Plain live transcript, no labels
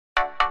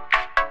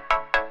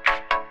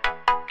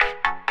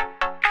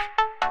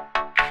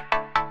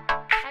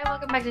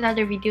Welcome back to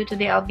another video.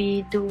 Today I'll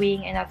be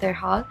doing another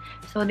haul.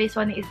 So this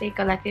one is a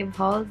collective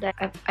haul that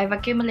I've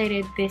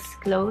accumulated these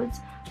clothes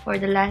for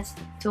the last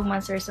 2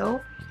 months or so.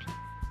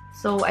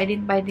 So I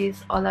didn't buy this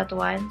all at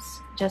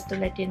once, just to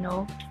let you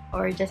know,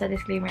 or just a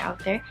disclaimer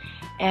out there.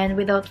 And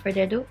without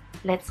further ado,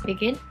 let's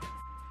begin.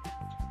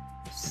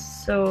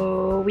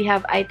 So we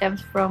have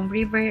items from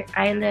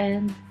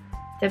RiverIsland,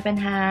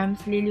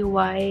 Debenhams, Lily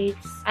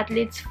White's,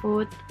 Athlete's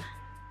Foot,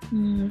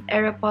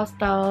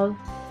 Aeropostale,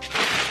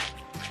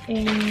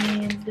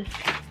 and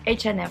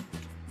H&M.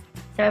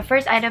 The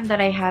first item that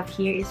I have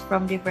here is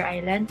from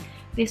RiverIsland.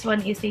 This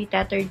one is a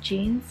tattered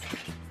jeans,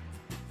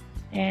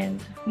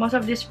 and most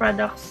of these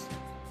products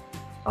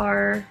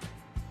are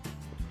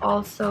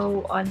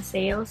also on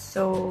sale,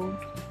 so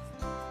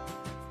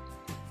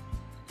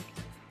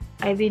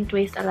I didn't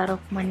waste a lot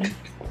of money,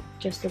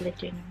 just to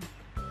let you know.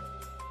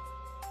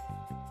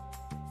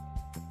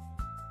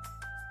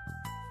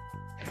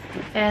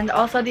 And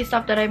also this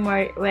top that I'm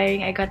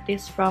wearing, I got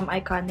this from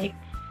Iconic.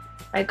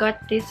 I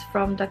got this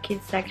from the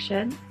kids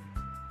section,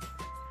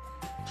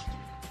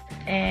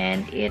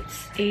 and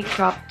it's a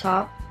crop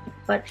top,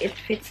 but it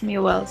fits me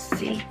well.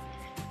 See,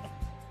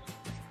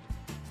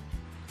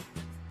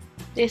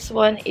 this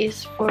one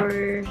is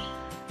for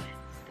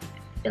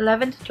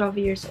 11 to 12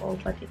 years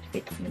old, but it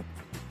fits me.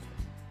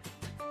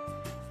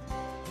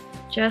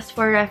 Just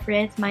for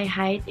reference, my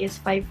height is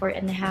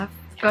 5'4.5".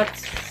 Got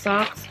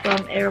socks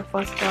from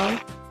Aeropostale.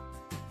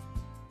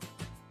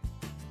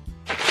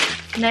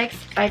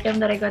 Next item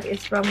that I got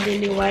is from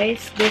Lily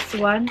White's. This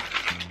one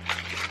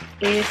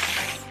is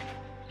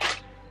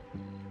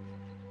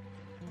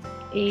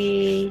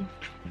a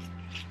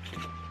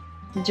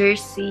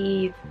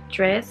jersey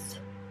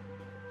dress,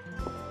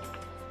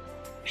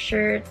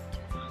 shirt,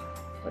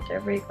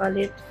 whatever you call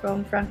it,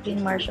 from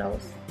Franklin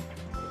Marshalls.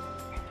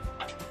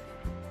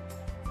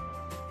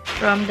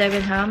 From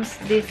Debenhams,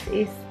 this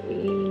is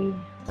a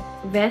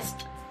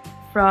vest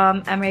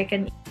from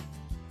American.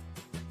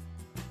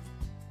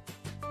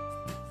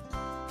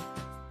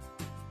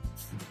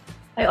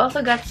 I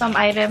also got some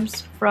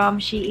items from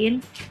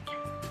SHEIN.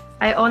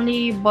 I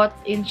only bought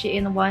in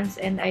SHEIN once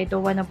and I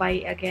don't want to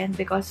buy again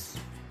because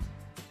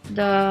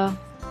the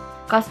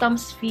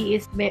customs fee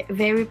is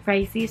very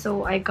pricey.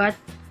 So I got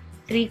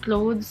 3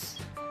 clothes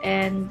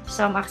and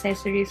some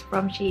accessories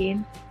from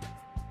SHEIN.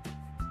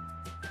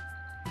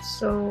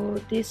 So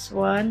this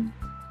one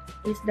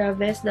is the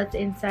vest that's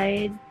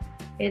inside.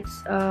 It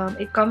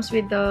comes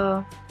with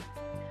the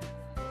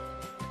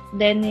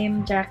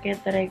denim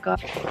jacket that I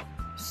got.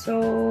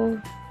 So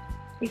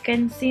you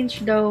can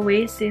cinch the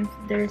waist since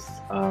there's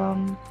a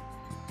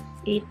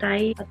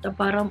tie at the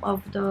bottom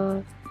of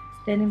the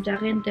denim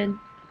jacket.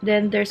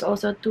 Then there's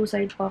also 2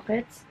 side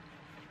pockets.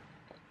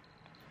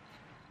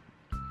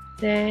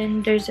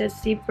 Then there's a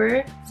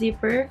zipper.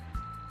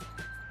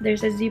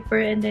 There's a zipper,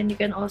 and then you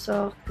can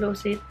also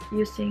close it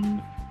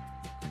using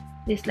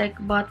this like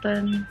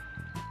button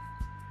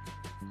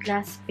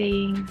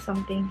clasping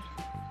something.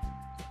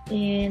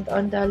 And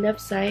on the left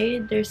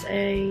side there's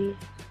a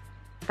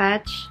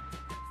patch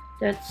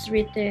that's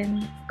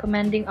written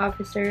Commanding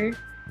Officer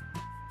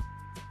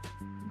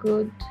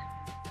Good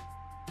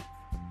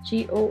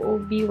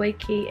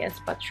GOOBYKS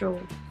Patrol.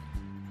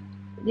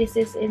 This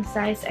is in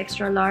size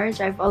extra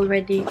large. I've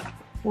already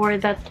wore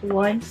that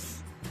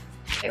once.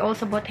 I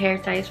also bought hair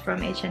ties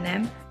from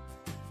H&M.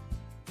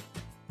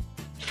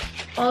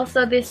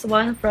 Also this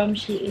one from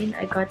SHEIN,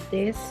 I got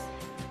this.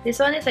 This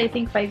one is I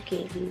think 5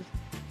 kg.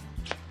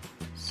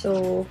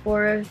 So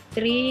for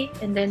 3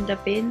 and then the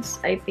pins,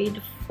 I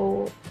paid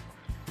for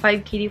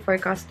 5 kg for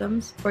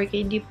customs, 4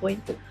 kg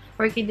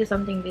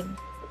something din.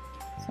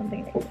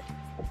 Something like that.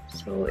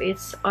 So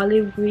it's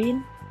olive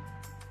green.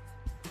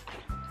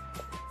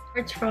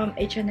 It's from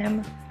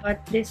H&M.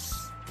 Got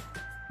this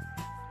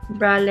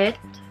bralette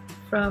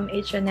from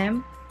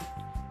H&M.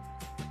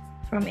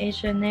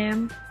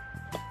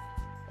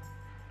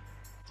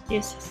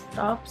 This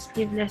top,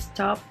 sleeveless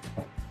top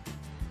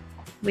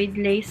with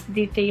lace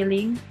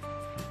detailing.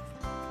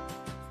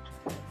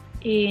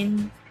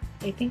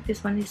 I think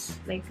this one is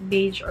like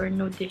beige or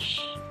nudish,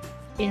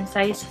 in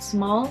size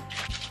small.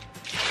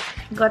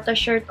 Got a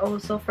shirt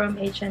also from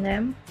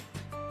H&M.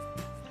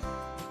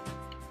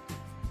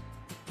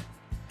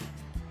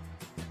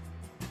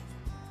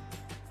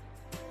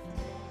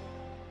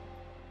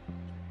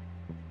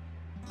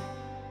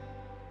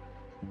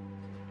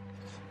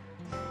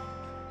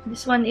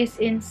 This one is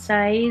in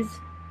size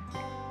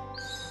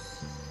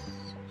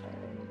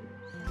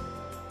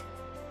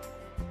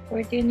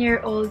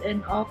 14-year-old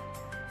and up,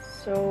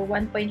 so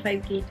 1.5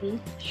 kg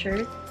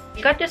shirt. I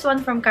got this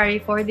one from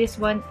Carrefour. This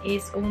one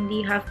is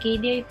only half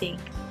kg, I think.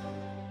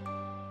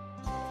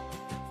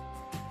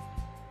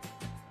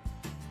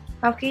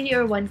 Half kg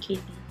or 1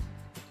 kg.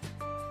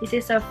 This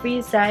is a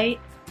free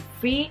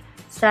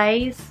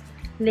size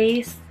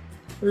lace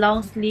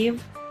long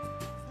sleeve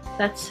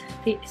that's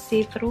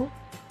see-through,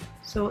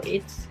 so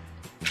it's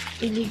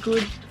really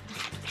good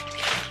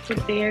to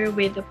pair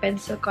with a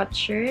pencil cut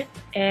shirt.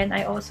 And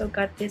I also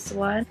got this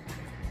one,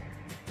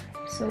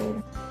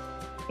 so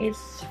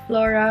It's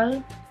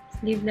floral,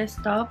 sleeveless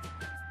top,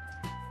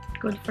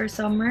 good for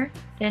summer.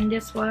 Then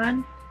this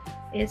one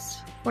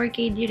is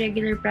 4KD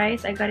regular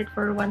price. I got it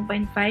for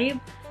 1.5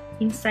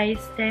 in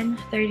size 10,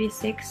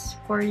 36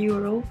 for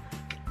euro.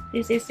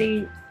 This is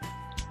a,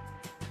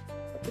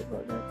 what do you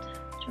call that?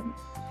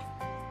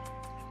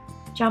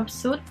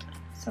 Jumpsuit,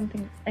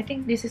 something. I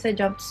think this is a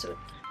jumpsuit.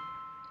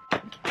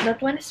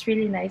 That one is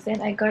really nice.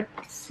 And I got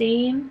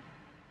same.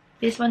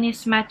 This one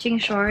is matching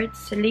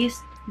shorts, lace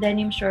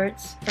denim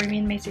shorts for me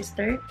and my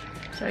sister.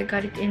 So I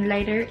got it in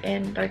lighter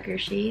and darker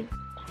shade.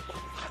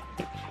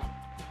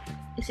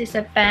 This is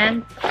a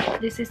pant.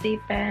 This is a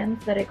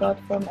pant that I got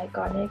from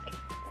Iconic.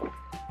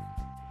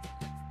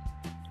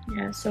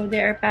 Yeah, so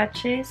there are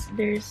patches.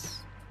 There's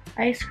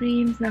ice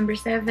creams, number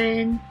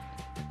 7,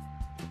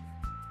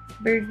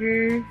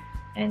 burger,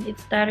 and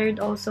it's tattered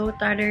also,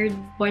 tattered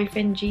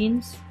boyfriend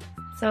jeans.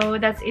 So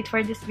that's it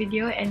for this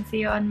video, and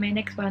see you on my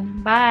next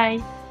one. Bye!